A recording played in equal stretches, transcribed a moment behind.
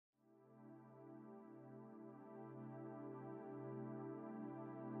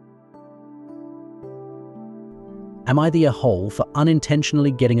Am I the a-hole for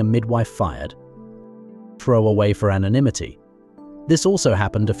unintentionally getting a midwife fired? Throw away for anonymity. This also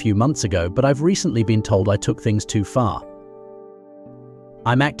happened a few months ago, but I've recently been told I took things too far.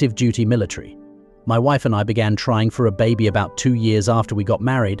 I'm active duty military. My wife and I began trying for a baby about 2 years after we got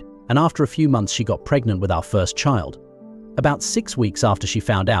married, and after a few months she got pregnant with our first child. About 6 weeks after she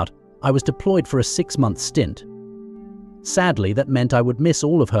found out, I was deployed for a 6-month stint. Sadly, that meant I would miss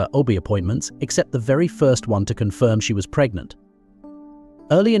all of her OB appointments except the very first one to confirm she was pregnant.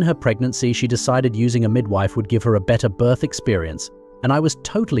 Early in her pregnancy, she decided using a midwife would give her a better birth experience, and I was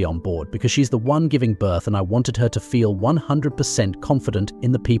totally on board because she's the one giving birth and I wanted her to feel 100% confident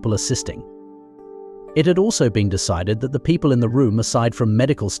in the people assisting. It had also been decided that the people in the room aside from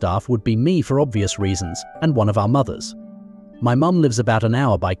medical staff would be me for obvious reasons and one of our mothers. My mum lives about an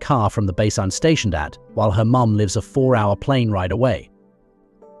hour by car from the base I'm stationed at, while her mum lives a 4-hour plane ride away.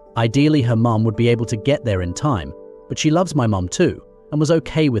 Ideally, her mum would be able to get there in time, but she loves my mum too, and was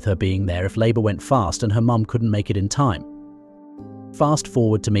okay with her being there if labor went fast and her mum couldn't make it in time. Fast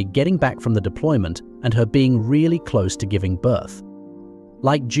forward to me getting back from the deployment and her being really close to giving birth.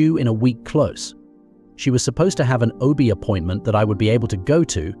 Like due in a week close. She was supposed to have an OB appointment that I would be able to go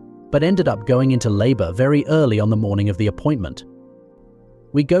to, but ended up going into labor very early on the morning of the appointment.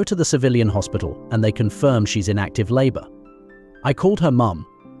 We go to the civilian hospital and they confirm she's in active labor. I called her mum,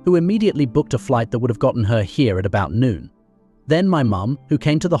 who immediately booked a flight that would have gotten her here at about noon. Then my mum, who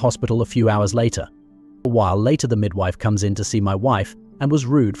came to the hospital a few hours later. A while later, the midwife comes in to see my wife and was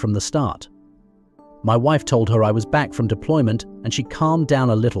rude from the start. My wife told her I was back from deployment and she calmed down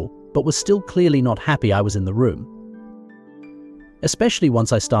a little, but was still clearly not happy I was in the room. Especially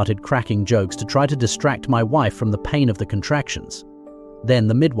once I started cracking jokes to try to distract my wife from the pain of the contractions. Then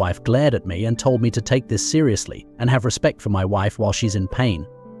the midwife glared at me and told me to take this seriously and have respect for my wife while she's in pain.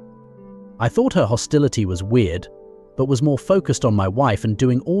 I thought her hostility was weird, but was more focused on my wife and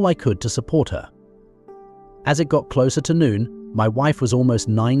doing all I could to support her. As it got closer to noon, my wife was almost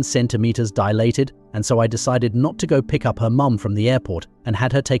 9 centimeters dilated, and so I decided not to go pick up her mum from the airport and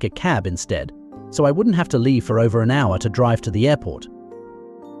had her take a cab instead, so I wouldn't have to leave for over an hour to drive to the airport.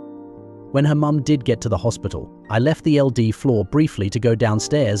 When her mum did get to the hospital, I left the LD floor briefly to go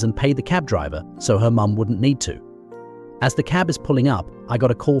downstairs and pay the cab driver so her mum wouldn't need to. As the cab is pulling up, I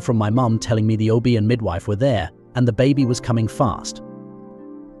got a call from my mum telling me the OB and midwife were there and the baby was coming fast.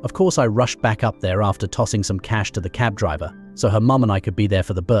 Of course, I rushed back up there after tossing some cash to the cab driver so her mum and I could be there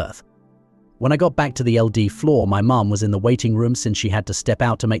for the birth. When I got back to the LD floor, my mum was in the waiting room since she had to step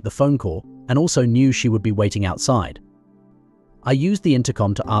out to make the phone call and also knew she would be waiting outside. I used the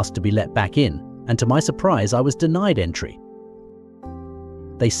intercom to ask to be let back in, and to my surprise, I was denied entry.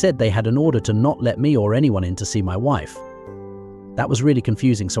 They said they had an order to not let me or anyone in to see my wife. That was really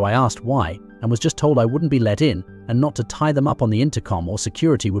confusing, so I asked why and was just told I wouldn't be let in and not to tie them up on the intercom or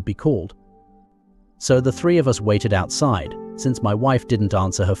security would be called. So the 3 of us waited outside, since my wife didn't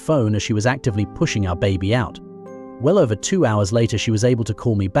answer her phone as she was actively pushing our baby out. Well over 2 hours later, she was able to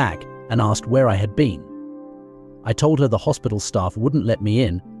call me back and asked where I had been. I told her the hospital staff wouldn't let me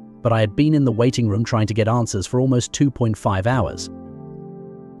in, but I had been in the waiting room trying to get answers for almost 2.5 hours.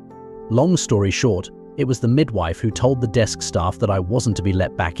 Long story short, it was the midwife who told the desk staff that I wasn't to be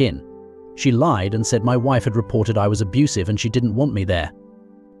let back in. She lied and said my wife had reported I was abusive and she didn't want me there.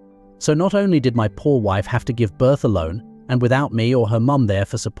 So not only did my poor wife have to give birth alone, and without me or her mum there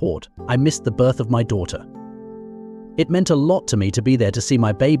for support, I missed the birth of my daughter. It meant a lot to me to be there to see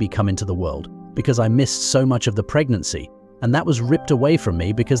my baby come into the world, because I missed so much of the pregnancy, and that was ripped away from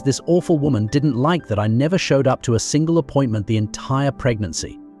me because this awful woman didn't like that I never showed up to a single appointment the entire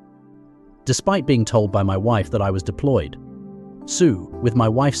pregnancy. Despite being told by my wife that I was deployed. With my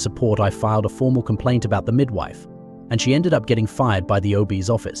wife's support, I filed a formal complaint about the midwife, and she ended up getting fired by the OB's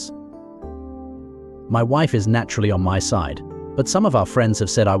office. My wife is naturally on my side, but some of our friends have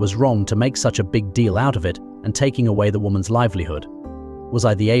said I was wrong to make such a big deal out of it and taking away the woman's livelihood. Was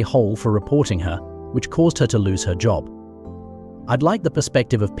I the a-hole for reporting her, which caused her to lose her job? I'd like the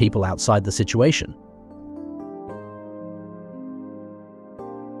perspective of people outside the situation.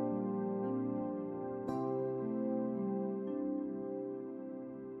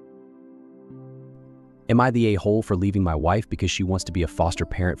 Am I the a-hole for leaving my wife because she wants to be a foster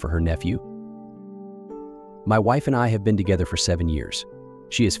parent for her nephew? My wife and I have been together for 7 years.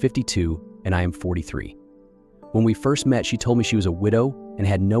 She is 52 and I am 43. When we first met, she told me she was a widow and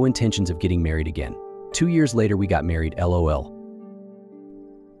had no intentions of getting married again. 2 years later, we got married, LOL.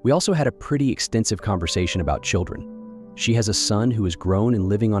 We also had a pretty extensive conversation about children. She has a son who is grown and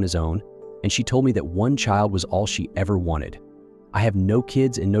living on his own, and she told me that 1 child was all she ever wanted. I have no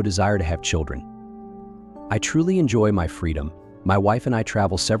kids and no desire to have children. I truly enjoy my freedom. My wife and I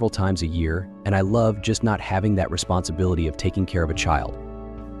travel several times a year, and I love just not having that responsibility of taking care of a child.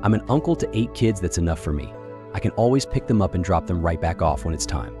 I'm an uncle to 8 kids that's enough for me. I can always pick them up and drop them right back off when it's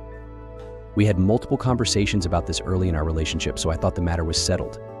time. We had multiple conversations about this early in our relationship, so I thought the matter was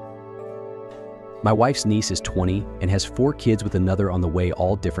settled. My wife's niece is 20 and has 4 kids with another on the way,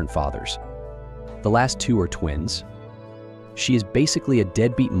 all different fathers. The last 2 are twins. She is basically a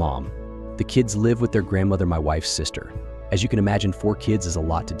deadbeat mom. The kids live with their grandmother, my wife's sister. As you can imagine, 4 kids is a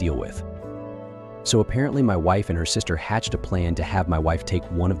lot to deal with. So apparently my wife and her sister hatched a plan to have my wife take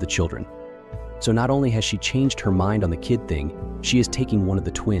one of the children. So not only has she changed her mind on the kid thing, she is taking one of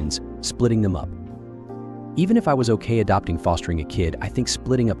the twins, splitting them up. Even if I was okay adopting fostering a kid, I think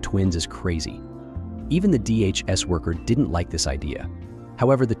splitting up twins is crazy. Even the DHS worker didn't like this idea.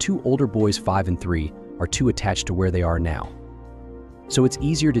 However, the 2 older boys, 5 and 3, are too attached to where they are now. So it's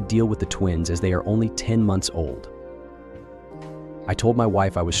easier to deal with the twins as they are only 10 months old. I told my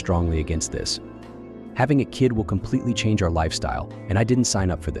wife I was strongly against this. Having a kid will completely change our lifestyle, and I didn't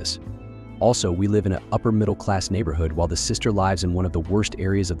sign up for this. Also, we live in an upper middle class neighborhood while the sister lives in one of the worst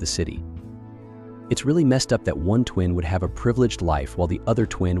areas of the city. It's really messed up that one twin would have a privileged life while the other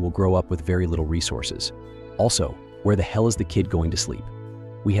twin will grow up with very little resources. Also, where the hell is the kid going to sleep?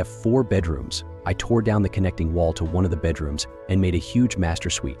 We have 4 bedrooms. I tore down the connecting wall to one of the bedrooms and made a huge master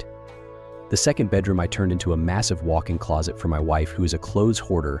suite. The second bedroom I turned into a massive walk-in closet for my wife, who is a clothes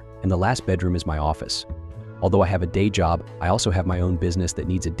hoarder, and the last bedroom is my office. Although I have a day job, I also have my own business that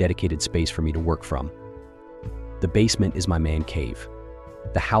needs a dedicated space for me to work from. The basement is my man cave.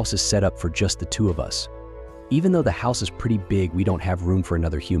 The house is set up for just the 2 of us. Even though the house is pretty big, we don't have room for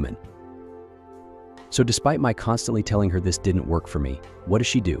another human. So despite my constantly telling her this didn't work for me, what does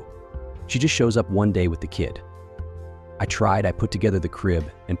she do? She just shows up one day with the kid. I put together the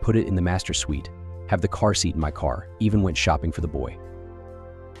crib and put it in the master suite, have the car seat in my car, even went shopping for the boy.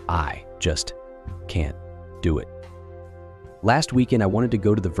 I just can't do it. Last weekend, I wanted to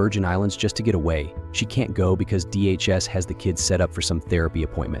go to the Virgin Islands just to get away. She can't go because DHS has the kids set up for some therapy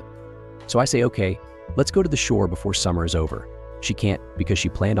appointment. So I say, okay, let's go to the shore before summer is over. She can't because she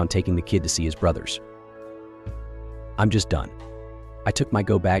planned on taking the kid to see his brothers. I'm just done. I took my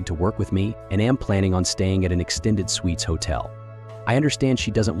go bag to work with me and am planning on staying at an extended suites hotel. I understand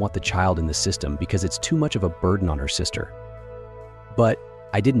she doesn't want the child in the system because it's too much of a burden on her sister. But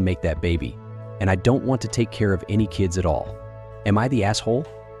I didn't make that baby, and I don't want to take care of any kids at all. Am I the asshole?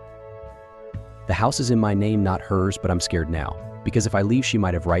 The house is in my name, not hers, but I'm scared now, because if I leave, she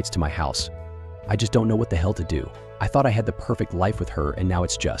might have rights to my house. I just don't know what the hell to do. I thought I had the perfect life with her, and now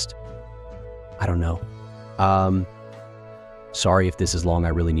it's just... I don't know. Sorry if this is long. I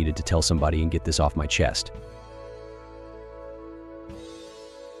really needed to tell somebody and get this off my chest.